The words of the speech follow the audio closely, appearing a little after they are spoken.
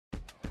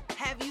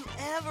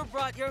ever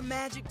brought your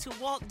magic to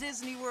Walt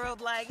Disney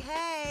World like,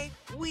 hey,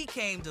 we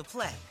came to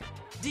play?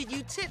 Did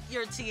you tip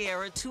your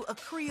tiara to a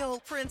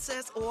Creole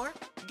princess or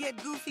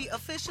get goofy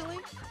officially?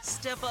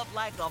 Step up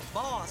like a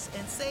boss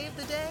and save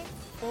the day?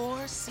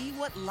 Or see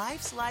what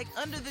life's like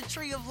under the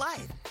tree of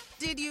life?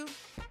 Did you?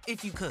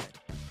 If you could.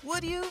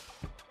 Would you?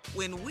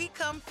 When we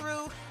come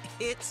through,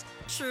 it's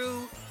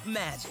true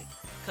magic.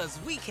 'Cause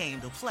we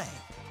came to play.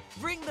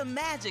 Bring the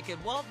magic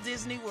at Walt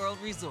Disney World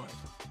Resort.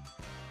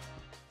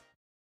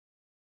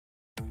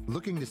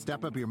 Looking to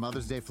step up your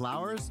Mother's Day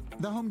flowers?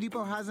 The Home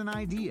Depot has an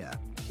idea.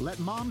 Let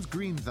Mom's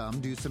Green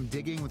Thumb do some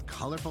digging with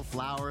colorful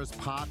flowers,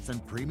 pots,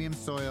 and premium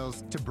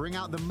soils to bring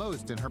out the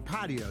most in her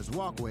patios,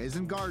 walkways,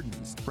 and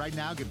gardens. Right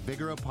now, get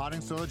Vigoro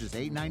potting soil just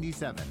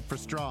 $8.97 for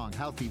strong,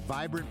 healthy,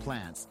 vibrant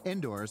plants,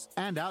 indoors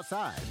and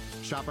outside.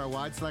 Shop our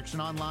wide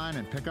selection online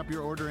and pick up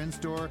your order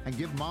in-store and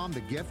give Mom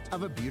the gift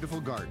of a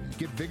beautiful garden.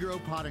 Get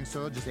Vigoro potting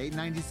soil just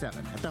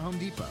 $8.97 at the Home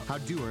Depot. How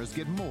doers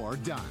get more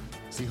done.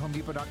 See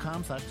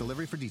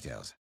homedepot.com/delivery for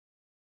details.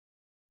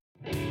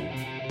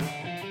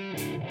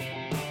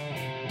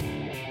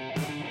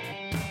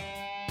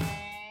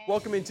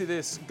 Welcome into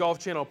this Golf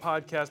Channel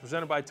podcast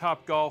presented by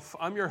Top Golf.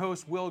 I'm your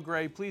host, Will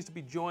Gray. Pleased to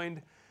be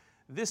joined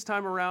this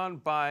time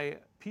around by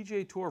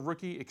PGA Tour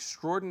rookie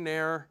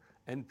extraordinaire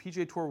and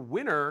PGA Tour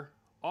winner,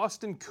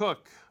 Austin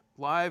Cook,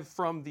 live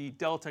from the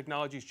Dell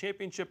Technologies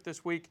Championship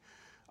this week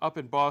up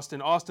in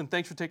Boston. Austin,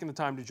 thanks for taking the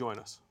time to join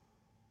us.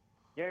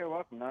 Yeah, you're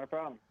welcome. Not a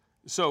problem.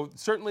 So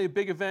certainly a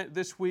big event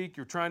this week.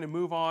 You're trying to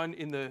move on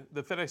in the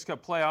FedEx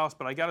Cup playoffs,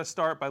 but I got to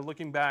start by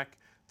looking back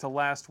to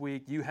last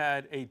week. You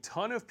had a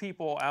ton of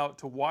people out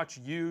to watch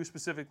you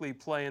specifically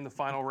play in the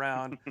final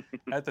round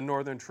at the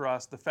Northern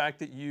Trust. The fact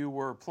that you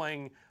were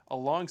playing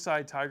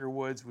alongside Tiger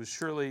Woods was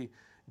surely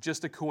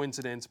just a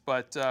coincidence,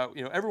 but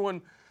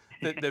everyone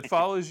that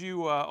follows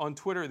you on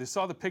Twitter, they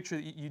saw the picture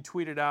that you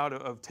tweeted out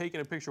of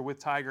taking a picture with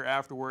Tiger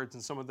afterwards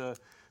and some of the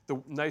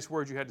nice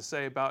words you had to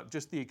say about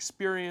just the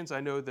experience. I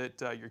know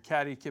that your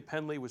caddy, Kip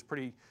Henley, was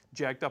pretty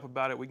jacked up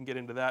about it. We can get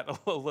into that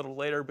a little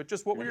later. But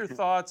just what were your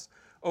thoughts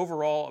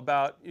overall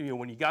about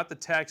when you got the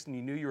text and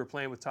you knew you were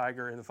playing with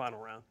Tiger in the final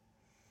round?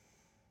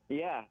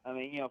 Yeah, I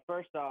mean,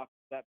 first off,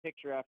 that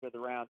picture after the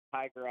round,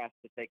 Tiger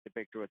asked to take the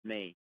picture with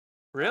me.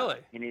 Really?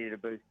 He needed to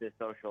boost his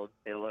social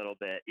a little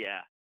bit,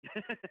 yeah.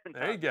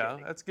 There you go.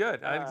 Kidding. That's good.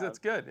 That's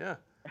good, yeah.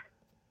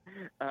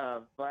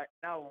 But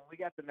no, when we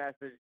got the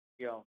message,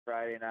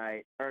 Friday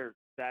night or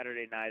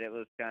Saturday night, it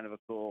was kind of a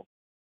cool,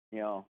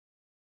 little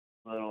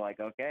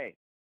like, okay,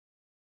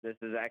 this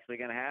is actually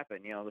going to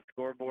happen. The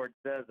scoreboard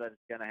says that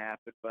it's going to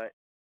happen, but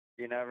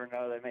you never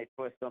know. They may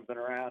twist something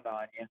around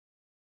on you.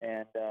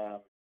 And,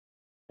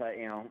 but,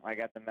 I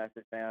got the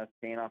message saying I was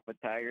teeing off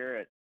with Tiger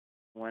at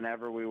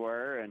whenever we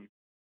were. And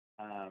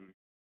I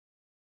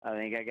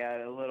think I got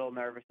a little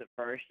nervous at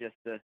first just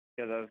because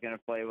I was going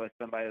to play with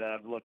somebody that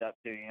I've looked up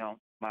to,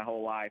 my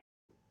whole life.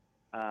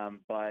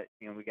 But,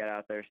 we got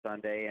out there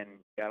Sunday and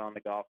got on the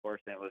golf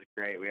course, and it was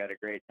great. We had a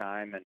great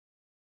time, and,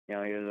 it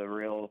was a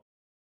real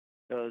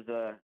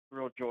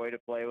joy to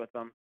play with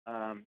him.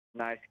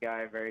 Nice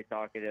guy, very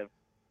talkative.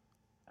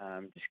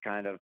 It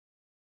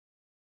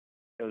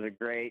was a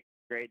great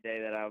day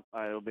that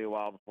it'll be a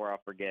while before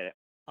I'll forget it.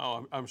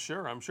 Oh, I'm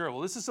sure. Well,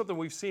 this is something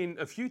we've seen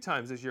a few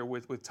times this year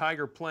with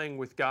Tiger playing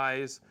with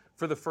guys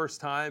for the first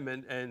time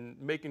and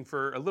making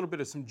for a little bit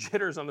of some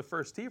jitters on the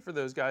first tee for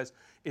those guys.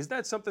 Is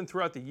that something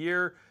throughout the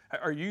year?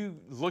 Are you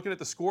looking at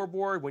the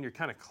scoreboard when you're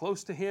kind of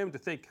close to him to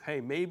think,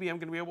 hey, maybe I'm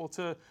going to be able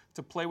to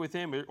play with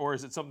him? Or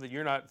is it something that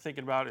you're not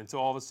thinking about until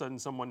all of a sudden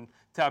someone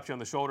taps you on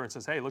the shoulder and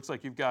says, hey, looks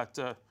like you've got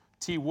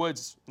T.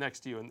 Woods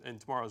next to you in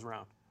tomorrow's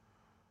round?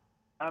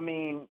 I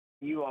mean,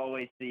 you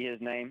always see his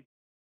name,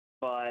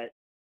 but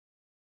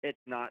it's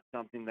not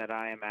something that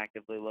I am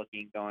actively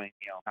looking, going,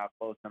 how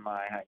close am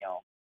I?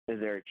 Is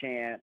there a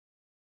chance?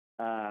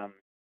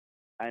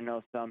 I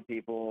know some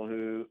people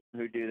who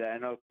do that. I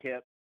know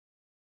Kip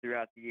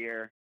throughout the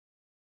year,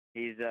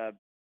 he's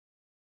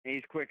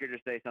quicker to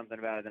say something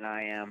about it than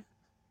I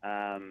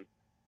am.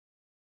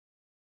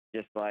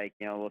 Just like,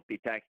 we'll be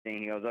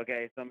texting. He goes,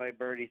 okay, somebody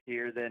birdie's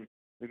here, then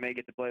we may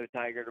get to play with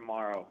Tiger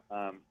tomorrow.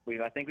 I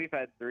think we've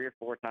had 3 or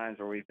 4 times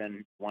where we've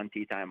been one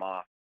tee time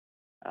off.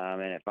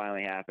 And it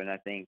finally happened. I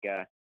think,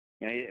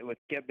 with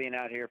Kip being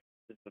out here,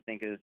 I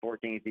think his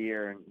 14th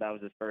year, and that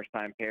was his first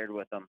time paired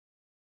with him.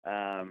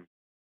 I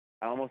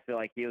almost feel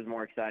like he was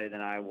more excited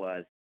than I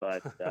was.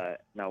 But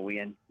no, we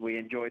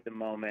enjoyed the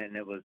moment, and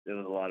it was a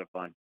lot of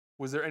fun.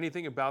 Was there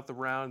anything about the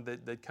round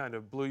that kind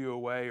of blew you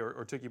away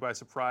or took you by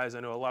surprise? I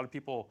know a lot of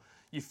people,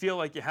 you feel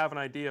like you have an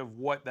idea of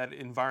what that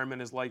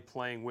environment is like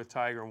playing with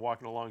Tiger and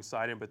walking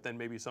alongside him, but then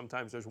maybe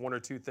sometimes there's 1 or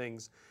 2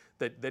 things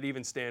that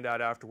even stand out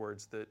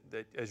afterwards that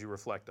as you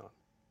reflect on.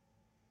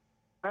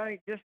 I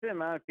think just the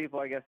amount of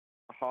people, I guess,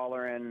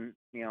 hollering,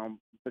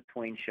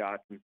 between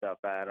shots and stuff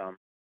at him.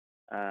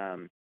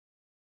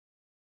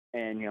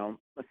 And,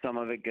 some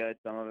of it good,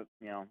 some of it,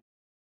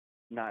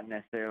 not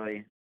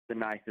necessarily the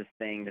nicest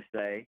thing to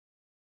say.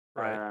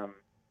 Right.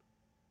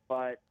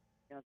 But,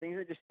 things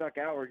that just stuck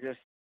out were just,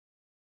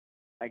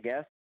 I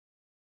guess,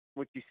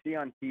 what you see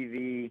on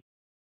TV,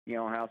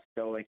 how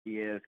stoic he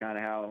is, kind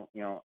of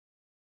how,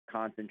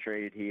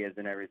 concentrated he is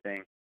and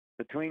everything.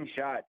 Between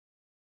shots,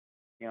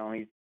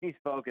 he's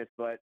focused,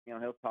 but,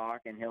 he'll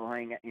talk and he'll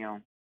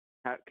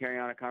carry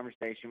on a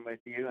conversation with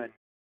you.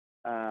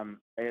 And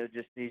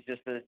he's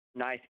just a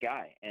nice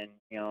guy. And,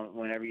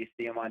 whenever you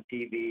see him on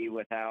TV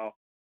with how,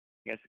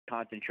 I guess,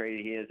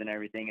 concentrated he is and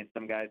everything, and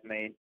some guys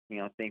may,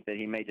 think that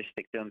he may just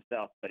stick to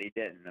himself, but he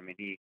didn't. I mean,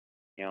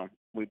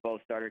 we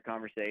both started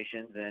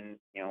conversations and,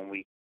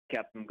 we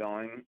kept them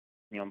going,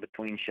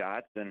 between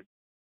shots. And,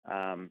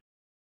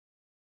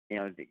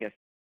 I guess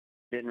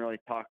didn't really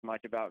talk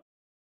much about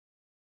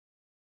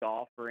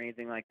golf or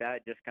anything like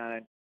that. Just kind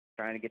of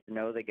trying to get to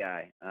know the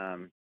guy.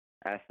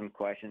 Ask some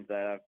questions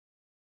that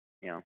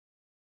you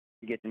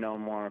get to know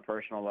him more on a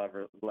personal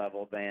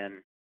level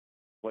than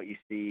what you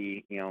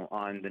see,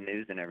 on the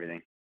news and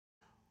everything.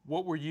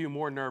 What were you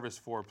more nervous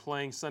for,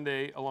 playing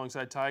Sunday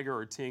alongside Tiger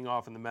or teeing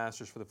off in the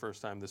Masters for the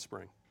first time this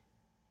spring?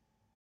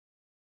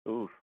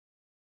 Ooh.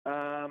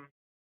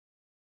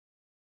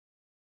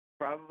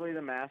 Probably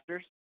the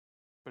Masters.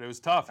 But it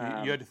was tough.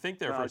 You had to think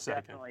there for a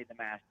second. Definitely the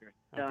Masters.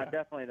 Okay. No,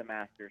 definitely the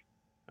Masters.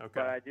 Okay.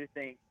 But I do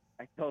think,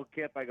 I told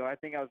Kip, I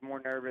think I was more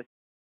nervous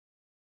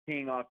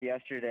teeing off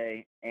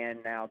yesterday and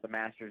now the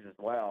Masters as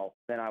well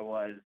than I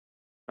was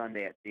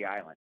Sunday at Sea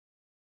Island.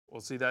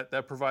 Well, see,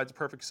 that provides a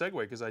perfect segue,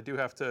 because I do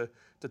have to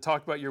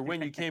talk about your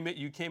win. You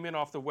came in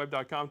off the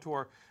Web.com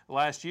tour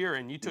last year,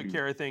 and you took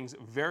care of things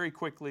very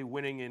quickly,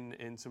 winning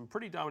in some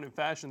pretty dominant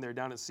fashion there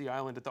down at Sea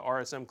Island at the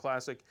RSM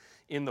Classic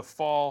in the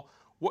fall.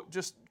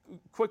 Just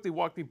quickly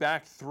walk me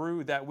back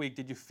through that week.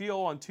 Did you feel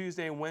on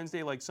Tuesday and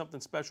Wednesday like something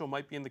special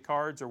might be in the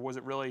cards, or was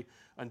it really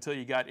until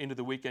you got into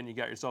the weekend, you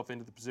got yourself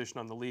into the position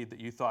on the lead, that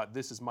you thought,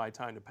 this is my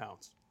time to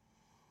pounce?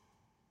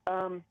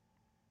 I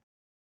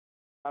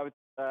would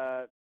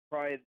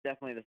probably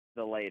definitely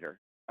the later.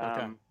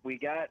 Okay. We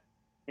got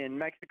in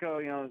Mexico,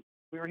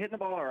 we were hitting the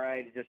ball all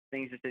right.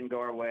 Things just didn't go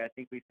our way. I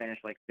think we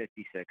finished like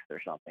 56th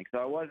or something.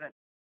 So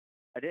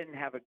I didn't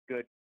have a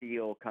good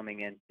feel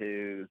coming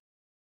into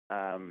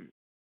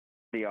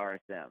the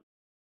RSM.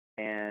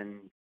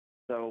 And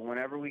so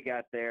whenever we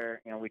got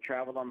there, we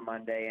traveled on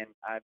Monday,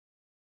 and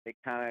it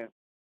kind of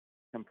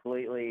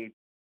completely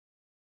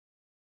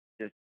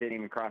just didn't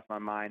even cross my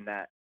mind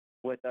that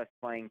with us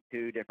playing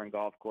two different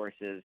golf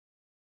courses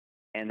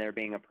and there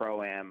being a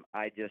Pro-Am,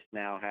 I just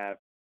now have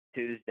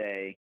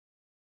Tuesday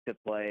to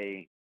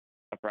play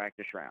a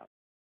practice round.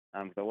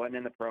 So I wasn't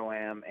in the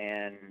Pro-Am,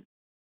 and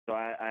so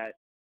I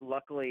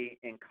luckily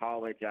in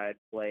college I had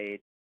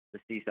played the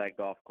Seaside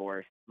Golf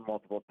Course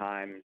multiple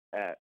times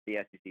at the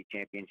SEC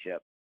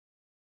Championship.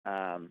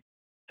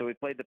 So we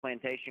played the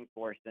Plantation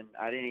course, and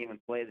I didn't even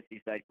play the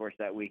Seaside course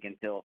that week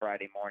until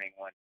Friday morning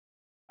when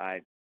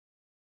I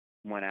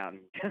went out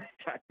and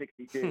shot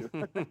 62.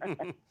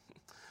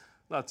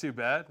 Not too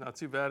bad. Not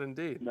too bad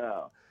indeed.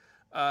 No.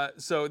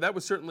 So that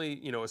was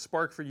certainly, a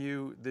spark for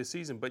you this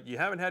season, but you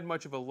haven't had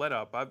much of a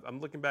let-up. I'm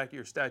looking back at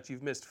your stats.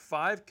 You've missed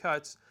 5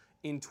 cuts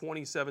in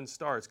 27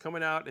 starts.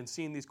 Coming out and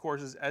seeing these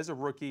courses as a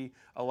rookie,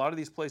 a lot of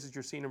these places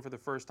you're seeing them for the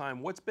first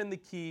time. What's been the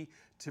key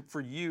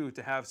for you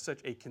to have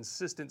such a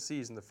consistent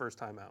season the first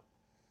time out?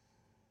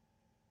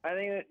 I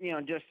think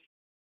that, just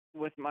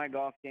with my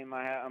golf game,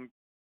 I'm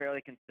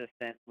fairly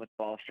consistent with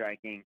ball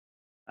striking.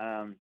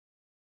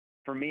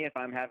 For me, if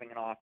I'm having an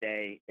off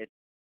day, it's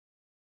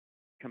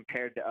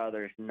compared to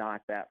others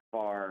not that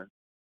far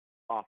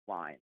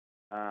offline.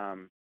 I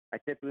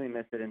typically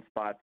miss it in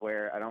spots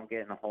where I don't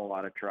get in a whole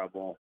lot of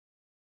trouble.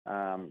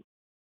 But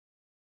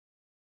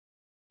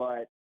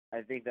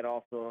I think that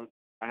also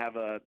I have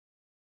a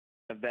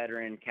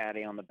veteran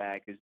caddy on the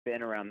back who's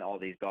been around all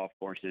these golf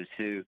courses,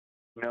 who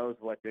knows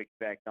what to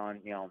expect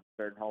on,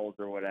 certain holes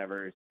or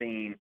whatever, has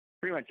seen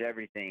pretty much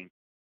everything.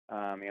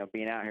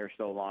 Being out here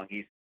so long,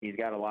 he's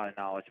got a lot of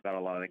knowledge about a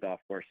lot of the golf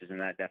courses, and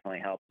that definitely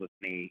helps with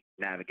me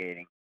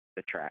navigating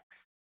the tracks.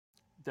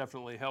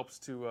 Definitely helps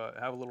to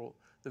have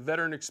the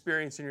veteran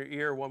experience in your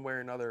ear one way or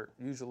another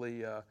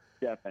usually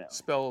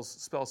spells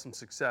some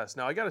success.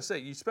 Now, I got to say,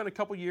 you spent a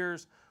couple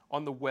years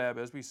on the web,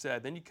 as we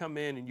said, then you come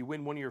in and you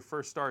win one of your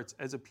first starts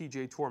as a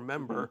PGA Tour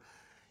member.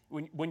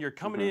 Mm-hmm. When you're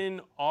coming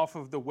in off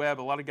of the web,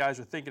 a lot of guys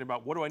are thinking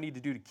about, what do I need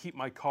to do to keep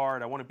my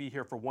card? I want to be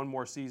here for one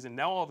more season.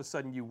 Now all of a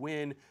sudden you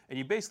win, and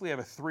you basically have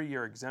a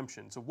 3-year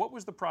exemption. So what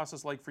was the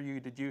process like for you?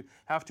 Did you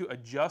have to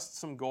adjust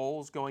some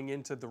goals going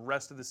into the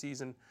rest of the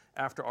season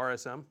after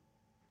RSM?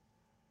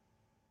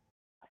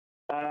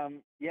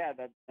 Yeah,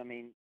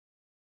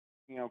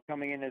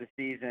 coming into the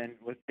season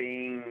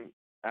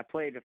I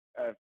played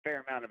a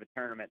fair amount of a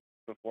tournament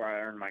before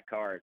I earned my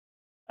card.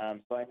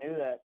 So I knew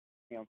that,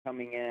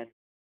 coming in,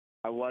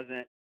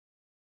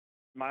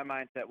 my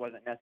mindset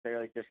wasn't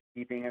necessarily just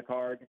keeping a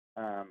card,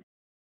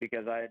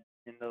 because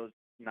in those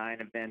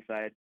 9 events, I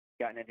had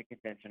gotten into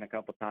contention a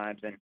couple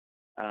times, and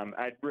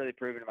I'd really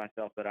proven to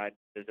myself that I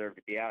deserved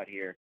to be out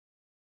here.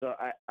 So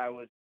I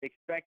was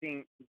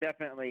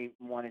definitely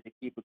wanted to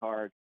keep a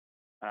card,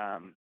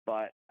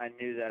 but I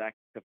knew that I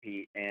could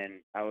compete, and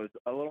I was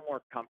a little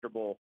more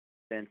comfortable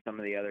than some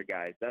of the other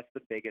guys. That's the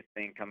biggest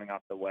thing coming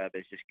off the web,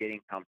 is just getting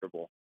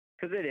comfortable.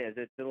 Because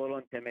it's a little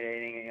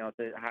intimidating. It's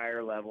a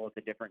higher level, it's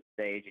a different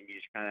stage, and you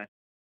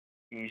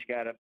just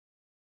got to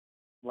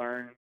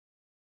learn,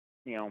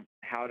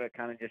 how to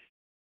kind of just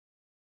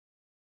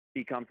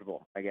be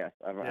comfortable, I guess.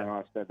 I know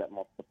I've said that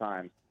multiple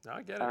times.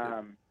 I get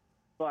it.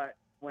 But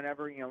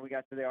whenever, we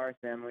got to the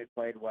RSM, we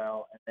played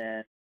well.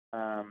 And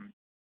then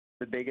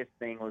the biggest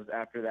thing was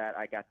after that,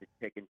 I got to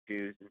pick and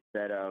choose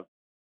instead of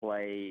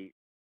play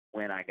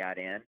when I got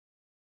in.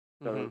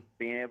 So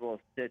being able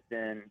to sit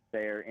in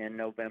there in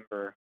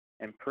November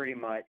and pretty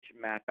much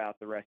map out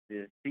the rest of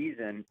the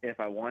season if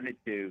I wanted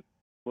to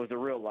was a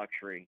real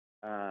luxury.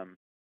 And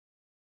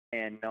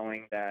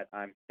knowing that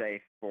I'm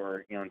safe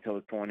for, until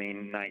the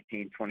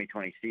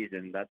 2019-2020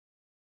 season, that's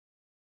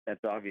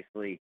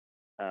obviously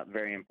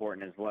very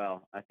important as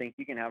well. I think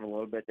you can have a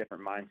little bit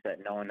different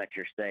mindset knowing that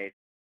you're safe,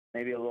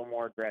 maybe a little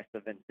more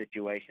aggressive in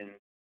situations,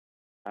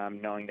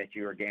 knowing that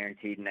you are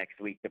guaranteed next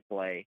week to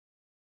play,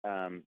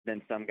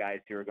 than some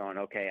guys who are going,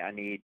 okay, I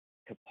need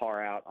to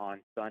par out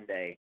on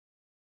Sunday,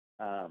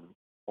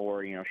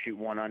 or, shoot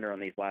one under on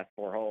these last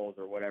 4 holes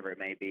or whatever it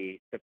may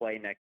be to play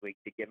next week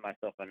to give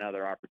myself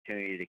another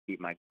opportunity to keep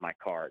my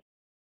card.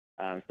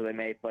 So they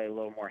may play a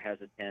little more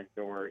hesitant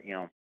or,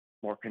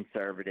 more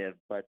conservative,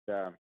 but,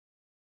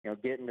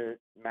 getting to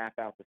map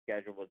out the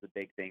schedule was a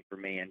big thing for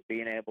me, and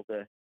being able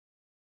to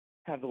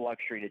have the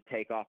luxury to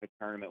take off a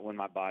tournament when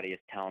my body is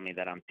telling me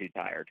that I'm too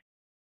tired.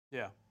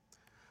 Yeah.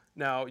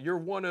 Now, you're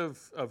one of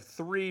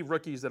 3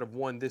 rookies that have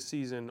won this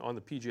season on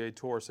the PGA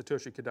Tour.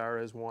 Satoshi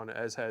Kodaira has won,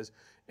 as has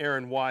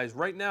Aaron Wise.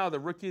 Right now, the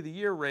Rookie of the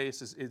Year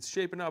race is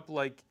shaping up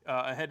like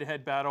a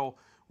head-to-head battle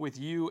with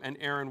you and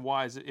Aaron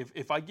Wise.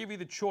 If I give you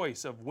the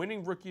choice of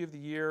winning Rookie of the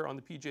Year on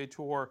the PGA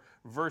Tour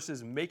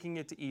versus making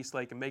it to East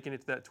Lake and making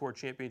it to that Tour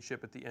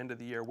Championship at the end of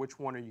the year, which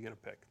one are you going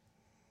to pick?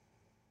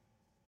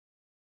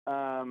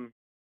 Well,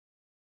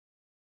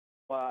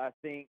 I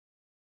think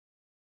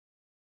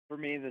for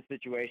me, the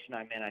situation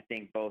I'm in, I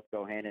think both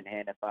go hand in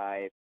hand. If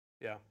I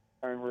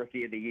earned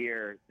Rookie of the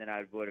Year, then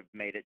I would have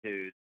made it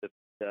to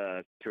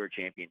the Tour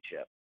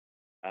Championship.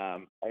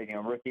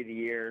 Rookie of the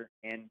Year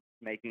and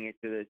making it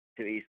to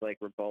East Lake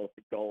were both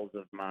goals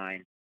of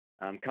mine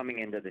coming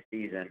into the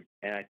season.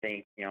 And I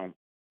think,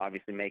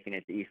 obviously making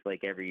it to East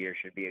Lake every year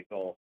should be a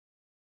goal.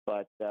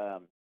 But I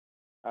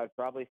would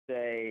probably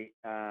say,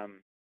 that's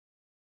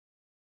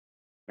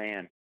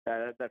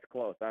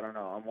close. I don't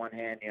know. On one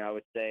hand, I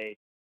would say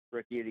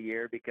Rookie of the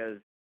Year because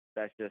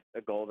that's just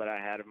a goal that I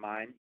had of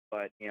mine.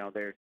 But,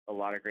 there's a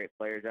lot of great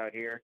players out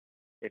here.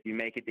 If you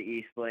make it to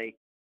East Lake,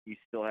 you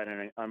still had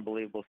an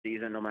unbelievable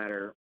season no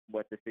matter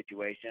what the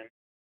situation.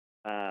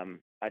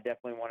 I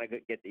definitely want to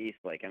get to East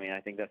Lake. I mean, I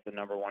think that's the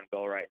number one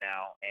goal right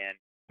now. And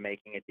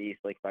making it to East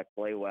Lake, if I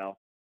play well,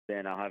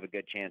 then I'll have a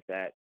good chance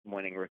at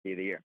winning Rookie of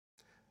the Year.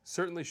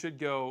 Certainly should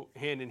go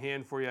hand in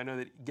hand for you. I know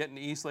that getting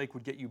to East Lake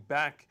would get you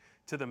back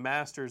to the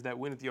Masters. That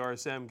win at the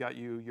RSM got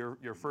you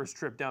your first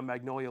trip down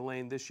Magnolia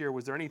Lane this year.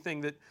 Was there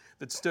anything that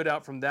stood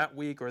out from that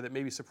week or that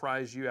maybe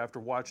surprised you after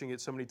watching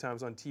it so many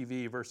times on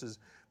TV versus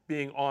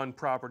being on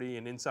property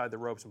and inside the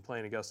ropes and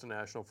playing Augusta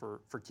National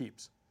for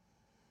keeps?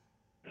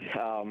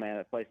 Oh, man,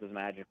 that place was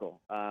magical.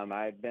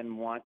 I've been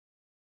once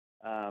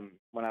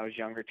when I was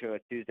younger to a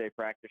Tuesday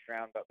practice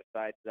round, but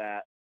besides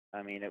that,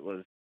 I mean, it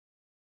was,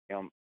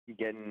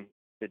 getting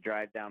to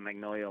drive down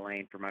Magnolia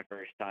Lane for my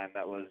first time.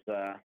 That was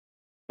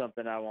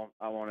something I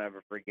won't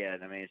ever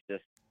forget. I mean, it's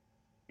just,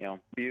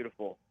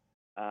 beautiful.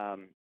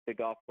 The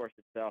golf course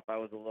itself, I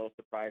was a little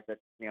surprised at,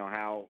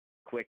 how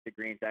quick the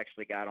greens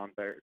actually got on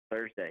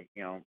Thursday.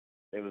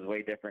 It was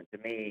way different to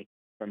me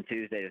from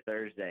Tuesday to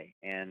Thursday.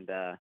 And,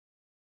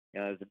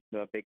 there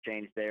was a big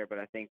change there, but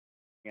I think,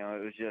 it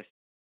was just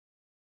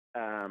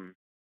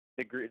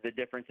the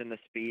difference in the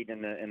speed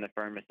and the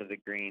firmness of the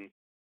greens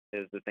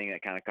is the thing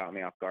that kind of caught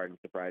me off guard and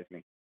surprised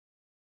me.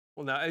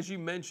 Well, now, as you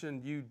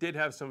mentioned, you did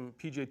have some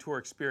PGA Tour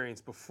experience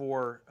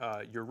before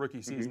your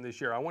rookie season this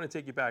year. I want to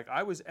take you back.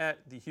 I was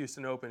at the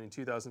Houston Open in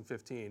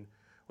 2015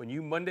 when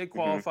you Monday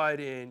qualified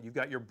in. You've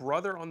got your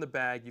brother on the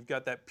bag. You've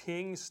got that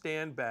Ping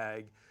stand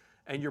bag,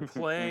 and you're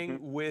playing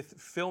with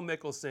Phil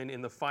Mickelson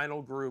in the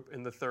final group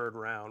in the 3rd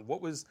round.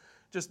 What was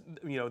just,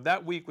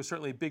 that week was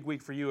certainly a big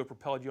week for you. It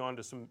propelled you on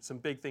to some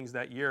big things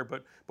that year.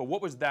 But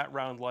what was that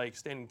round like,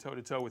 standing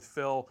toe-to-toe with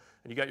Phil,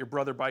 and you got your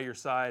brother by your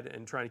side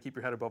and trying to keep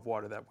your head above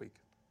water that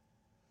week?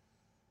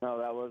 No,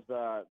 that was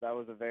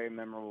a very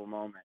memorable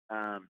moment.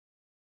 I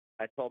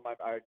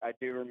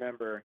do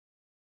remember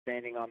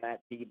standing on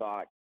that tee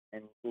box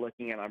and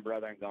looking at my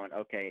brother and going,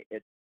 okay,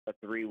 it's a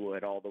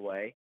 3-wood all the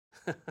way,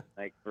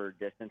 like for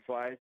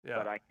distance-wise,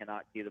 but I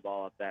cannot see the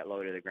ball up that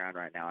low to the ground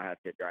right now. I have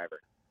to hit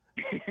driver.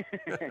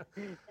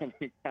 And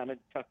he kind of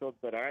chuckled,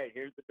 said, all right,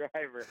 here's the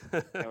driver.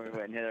 And we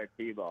went and hit our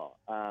tee ball.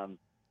 And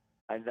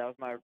that was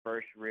my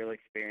first real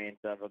experience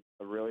of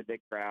a really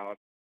big crowd,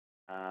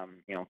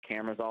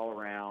 cameras all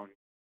around,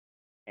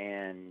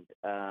 and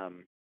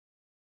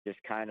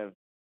just kind of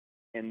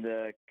in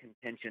the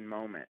contention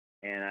moment.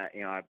 And,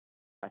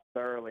 I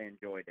thoroughly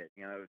enjoyed it.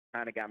 It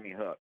kind of got me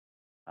hooked.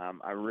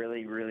 I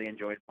really, really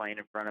enjoyed playing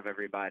in front of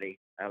everybody.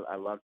 I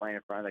loved playing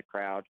in front of the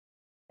crowd,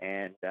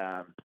 and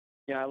I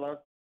love.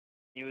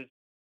 He was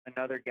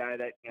another guy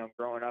that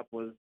growing up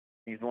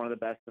he's one of the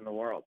best in the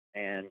world,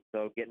 and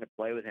so getting to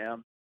play with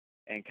him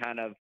and kind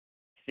of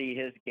see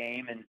his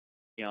game and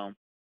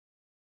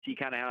see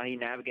kind of how he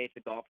navigates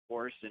the golf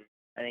course. And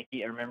I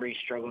remember he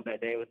struggled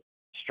that day with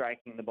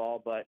striking the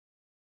ball, but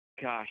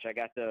gosh, I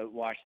got to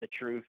watch the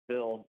true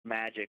Phil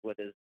magic with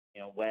his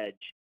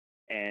wedge,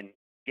 and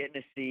getting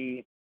to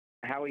see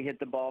how he hit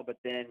the ball, but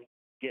then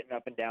getting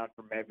up and down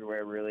from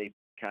everywhere really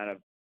kind of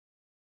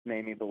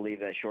made me believe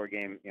that short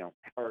game,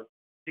 or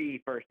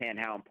see firsthand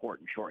how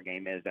important short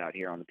game is out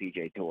here on the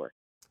PGA Tour.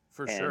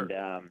 For sure.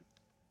 And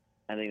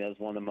I think that was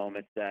one of the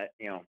moments that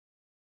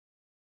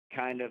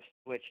kind of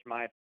switched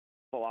my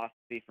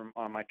philosophy from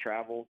on my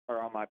travel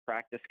or on my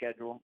practice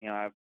schedule.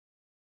 I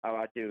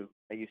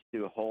used to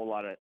do a whole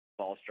lot of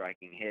ball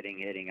striking,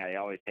 hitting. I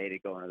always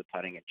hated going to the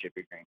putting and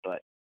chipping green,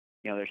 but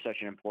there's such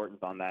an importance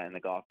on that in the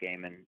golf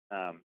game, and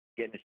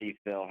getting to see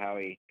Phil how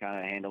he kind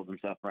of handled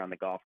himself around the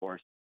golf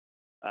course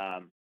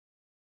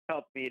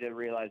helped me to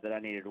realize that I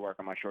needed to work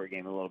on my short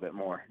game a little bit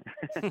more.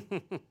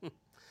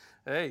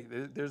 Hey,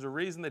 there's a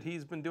reason that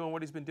he's been doing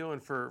what he's been doing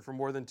for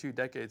more than 2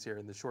 decades here,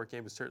 and the short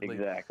game is certainly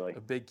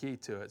a big key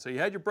to it. So you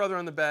had your brother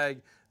on the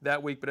bag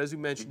that week, but as you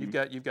mentioned,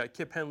 you've got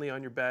Kip Henley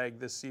on your bag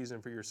this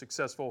season for your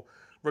successful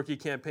rookie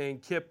campaign.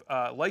 Kip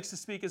likes to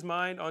speak his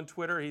mind on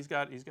Twitter. He's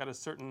got a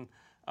certain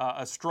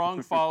a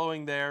strong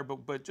following there,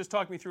 but just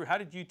talk me through, how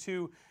did you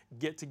two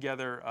get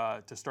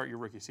together to start your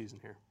rookie season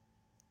here?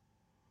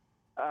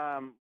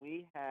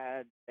 We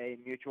had a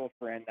mutual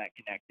friend that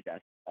connected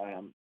us.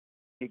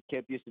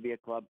 Kip used to be a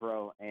club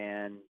pro,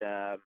 and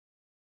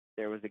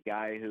there was a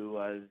guy who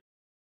was,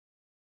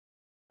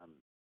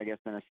 I guess,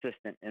 an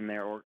assistant in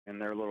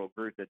their little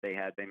group that they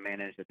had. They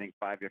managed, I think,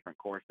 5 different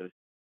courses,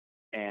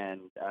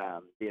 and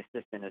the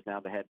assistant is now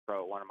the head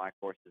pro at one of my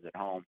courses at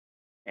home.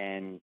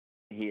 And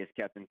he has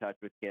kept in touch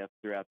with Kip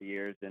throughout the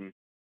years, and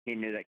he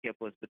knew that Kip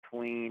was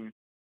between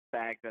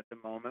bags at the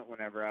moment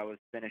whenever I was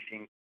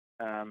finishing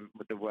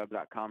with the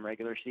Web.com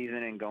regular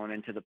season and going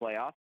into the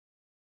playoffs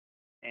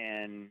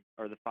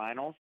or the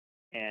finals.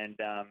 And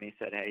he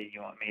said, "Hey,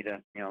 you want me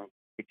to,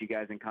 get you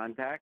guys in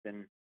contact?"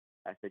 And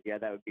I said, "Yeah,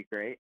 that would be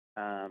great."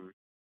 And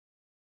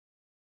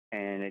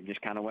it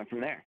just kind of went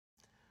from there.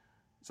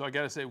 So I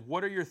got to say,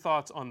 what are your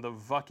thoughts on the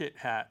bucket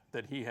hat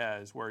that he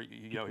has, where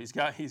he's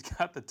got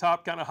the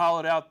top kind of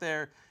hollowed out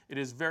there? It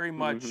is very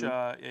much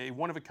a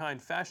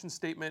one-of-a-kind fashion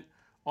statement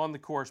on the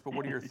course. But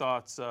what are your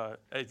thoughts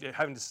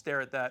having to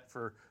stare at that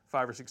for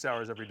 5 or 6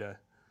 hours every day?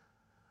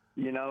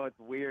 It's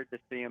weird to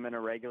see him in a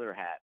regular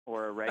hat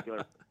or a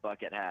regular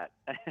bucket hat.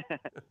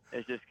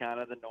 It's just kind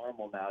of the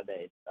normal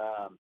nowadays.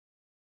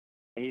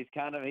 He's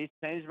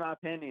changed my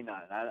opinion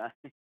on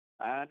it.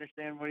 I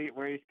understand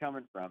where he's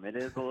coming from. It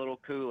is a little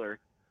cooler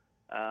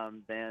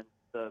than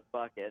the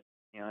bucket,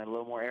 a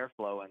little more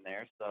airflow in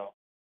there. So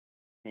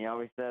he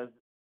always says,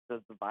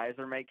 "Does the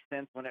visor make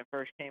sense when it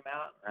first came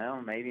out?"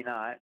 Well, maybe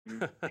not.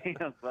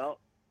 Well,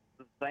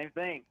 it's the same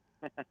thing.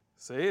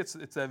 See, it's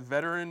that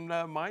veteran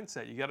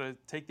mindset. You got to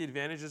take the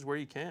advantages where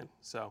you can.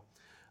 So,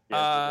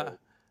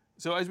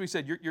 so as we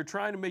said, you're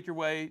trying to make your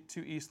way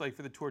to East Lake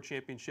for the Tour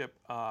Championship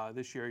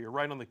this year. You're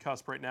right on the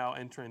cusp right now,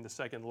 entering the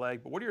second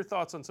leg. But what are your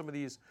thoughts on some of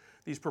these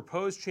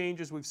proposed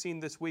changes we've seen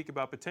this week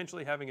about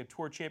potentially having a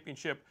Tour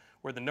Championship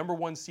where the number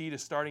 1 seed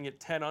is starting at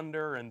 10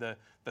 under and the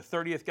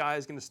 30th guy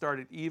is going to start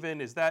at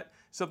even? Is that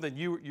something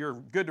you're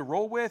good to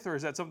roll with, or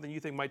is that something you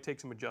think might take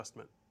some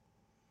adjustment?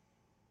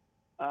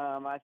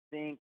 I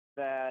think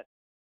that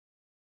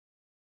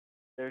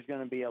there's going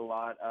to be a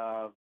lot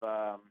of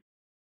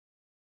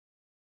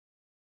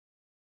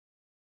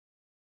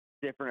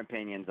different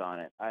opinions on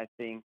it. I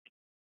think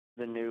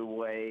the new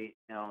way,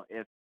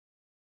 if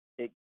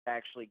it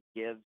actually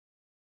gives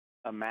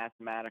a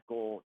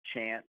mathematical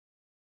chance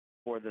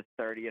for the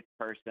 30th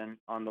person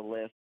on the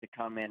list to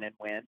come in and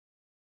win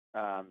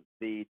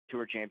the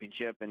Tour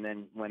Championship and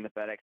then win the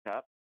FedEx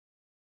Cup.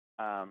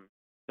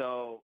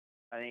 So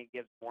I think it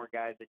gives more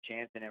guys a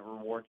chance, and it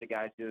rewards the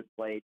guys who have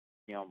played,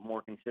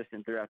 more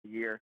consistent throughout the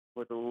year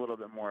with a little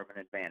bit more of an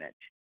advantage.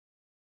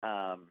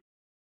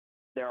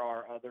 There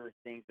are other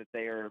things that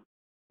they are,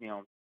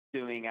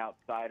 doing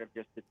outside of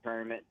just the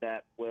tournament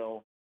that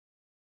will,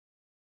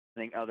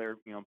 I think, other,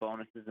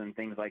 bonuses and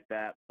things like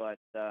that. But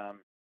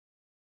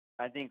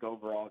I think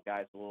overall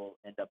guys will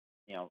end up,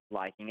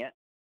 liking it.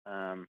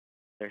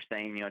 They're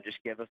saying,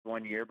 just give us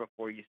 1 year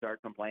before you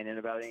start complaining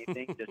about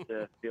anything, just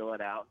to feel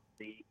it out,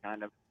 see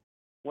kind of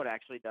what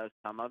actually does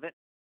come of it.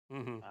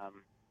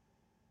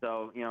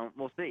 So,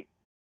 we'll see.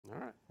 All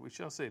right, we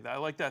shall see. I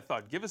like that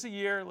thought. Give us a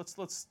year.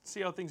 Let's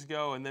see how things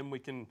go, and then we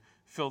can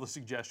fill the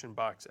suggestion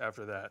box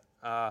after that.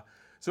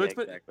 So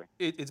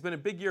it's been a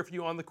big year for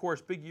you on the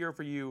course, big year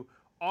for you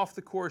off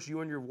the course.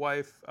 You and your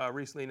wife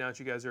recently announced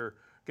you guys are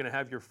going to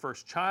have your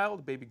first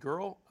child, baby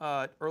girl,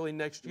 early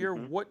next year.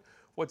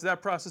 What's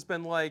that process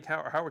been like?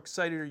 How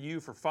excited are you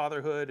for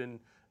fatherhood, and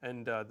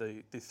and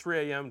the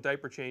 3 a.m.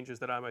 diaper changes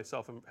that I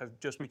myself have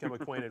just become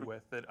acquainted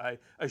with, that I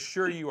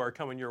assure you are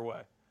coming your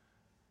way.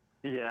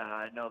 Yeah,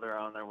 I know they're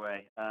on their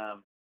way.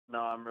 No,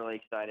 I'm really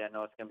excited. I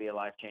know it's going to be a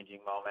life-changing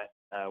moment.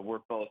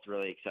 We're both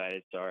really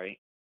excited,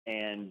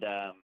 and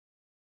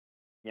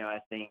I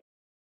think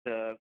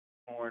the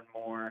more and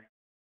more,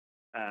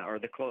 or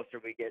the closer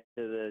we get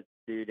to the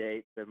due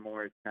date, the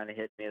more it's kind of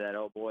hit me that,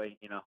 oh boy,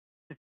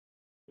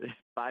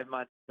 5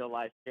 months until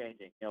life's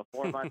changing.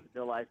 4 months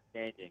until life's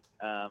changing.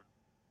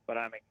 But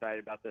I'm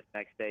excited about this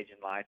next stage in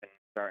life and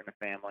starting a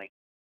family,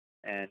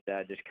 and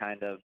just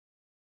kind of,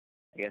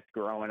 I guess,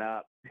 growing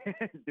up,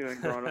 doing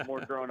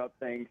more grown-up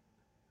things.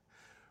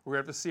 We're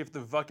going to have to see if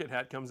the bucket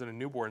hat comes in a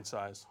newborn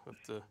size.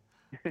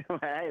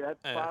 Hey, that's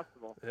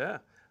possible. Yeah.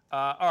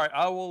 All right,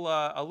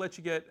 I'll let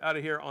you get out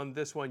of here on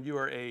this one. You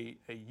are a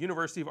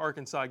University of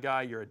Arkansas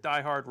guy. You're a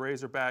diehard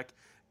Razorback.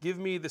 Give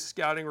me the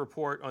scouting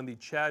report on the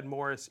Chad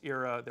Morris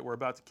era that we're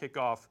about to kick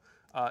off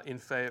in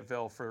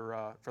Fayetteville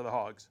for the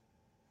Hogs.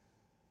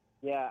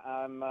 Yeah,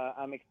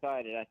 I'm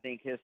excited. I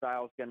think his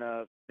style's going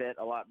to fit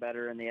a lot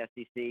better in the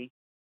SEC.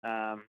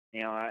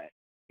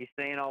 He's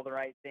saying all the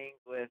right things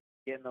with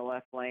getting the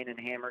left lane and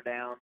hammer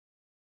down.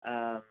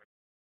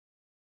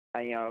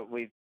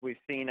 We've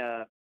seen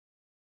a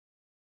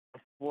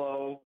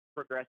slow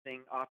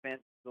progressing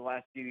offense the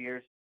last few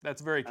years.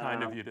 That's very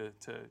kind of you to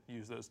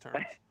use those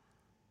terms.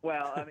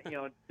 Well,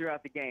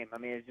 throughout the game,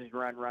 it's just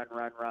run,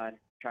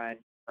 try and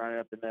run it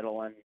up the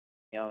middle, and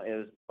it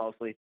was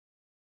mostly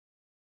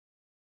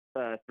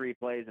 3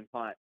 plays and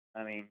punt.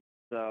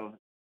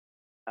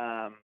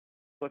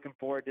 Looking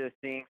forward to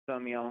seeing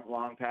some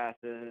long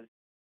passes,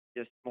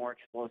 just more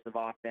explosive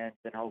offense,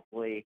 and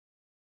hopefully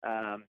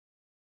a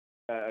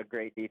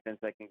great defense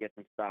that can get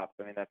some stops.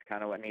 That's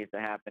kind of what needs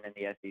to happen in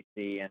the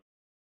SEC, and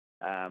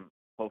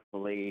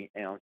hopefully,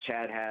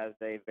 Chad has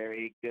a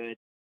very good,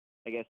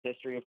 I guess,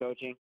 history of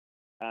coaching.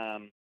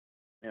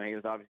 He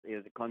was at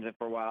Clemson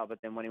for a while,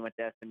 but then when he went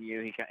to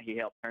SMU, he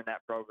helped turn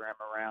that program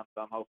around.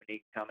 So I'm hoping he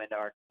can come into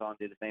Arkansas and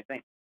do the same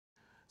thing.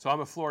 So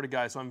I'm a Florida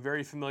guy, so I'm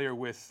very familiar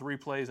with 3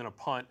 plays and a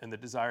punt and the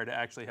desire to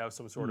actually have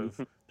some sort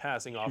of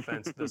passing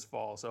offense this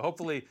fall. So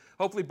hopefully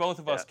both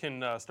of us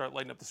can start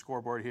lighting up the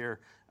scoreboard here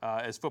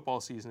as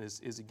football season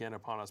is again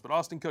upon us. But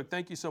Austin Cook,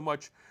 thank you so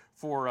much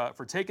for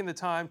taking the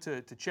time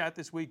to chat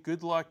this week.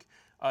 Good luck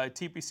at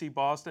TPC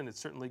Boston. It's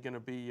certainly going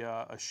to be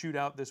a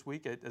shootout this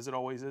week, as it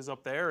always is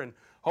up there. And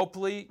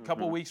hopefully a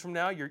couple weeks from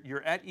now,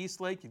 you're at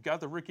Eastlake. You've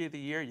got the Rookie of the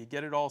Year. You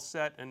get it all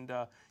set, and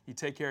you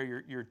take care of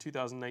your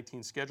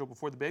 2019 schedule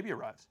before the baby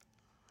arrives.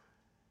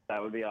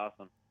 That would be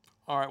awesome.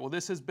 All right, well,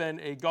 this has been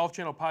a Golf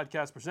Channel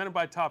podcast presented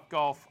by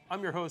Topgolf.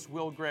 I'm your host,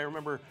 Will Gray.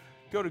 Remember,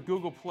 go to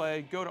Google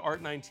Play, go to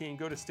Art19,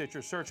 go to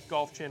Stitcher, search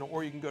Golf Channel,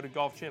 or you can go to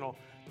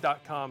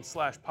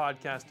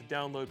golfchannel.com/podcast to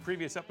download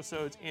previous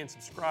episodes and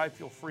subscribe.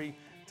 Feel free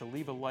to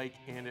leave a like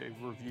and a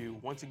review.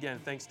 Once again,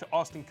 thanks to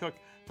Austin Cook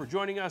for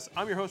joining us.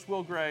 I'm your host,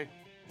 Will Gray.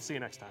 See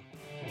you next time.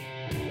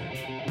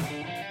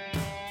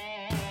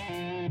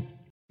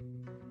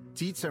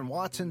 Dietz &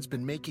 Watson's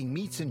been making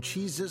meats and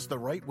cheeses the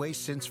right way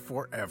since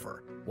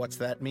forever. What's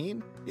that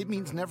mean? It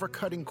means never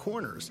cutting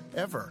corners,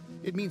 ever.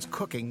 It means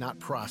cooking, not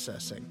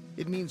processing.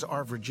 It means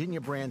our Virginia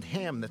brand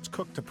ham that's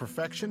cooked to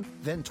perfection,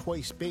 then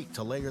twice baked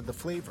to layer the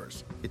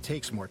flavors. It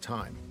takes more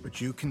time,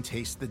 but you can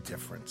taste the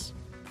difference.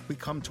 We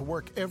come to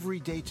work every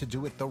day to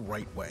do it the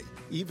right way,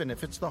 even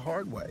if it's the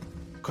hard way.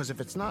 Because if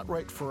it's not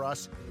right for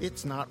us,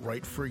 it's not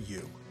right for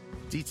you.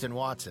 Dietz &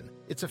 Watson,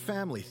 it's a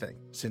family thing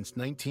since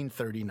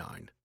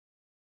 1939.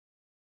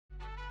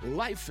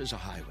 Life is a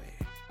highway,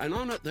 and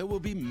on it there will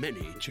be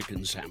many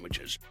chicken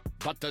sandwiches.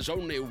 But there's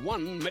only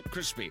one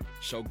McCrispy.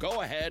 So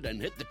go ahead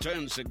and hit the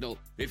turn signal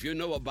if you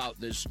know about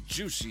this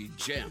juicy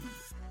gem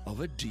of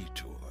a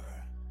detour.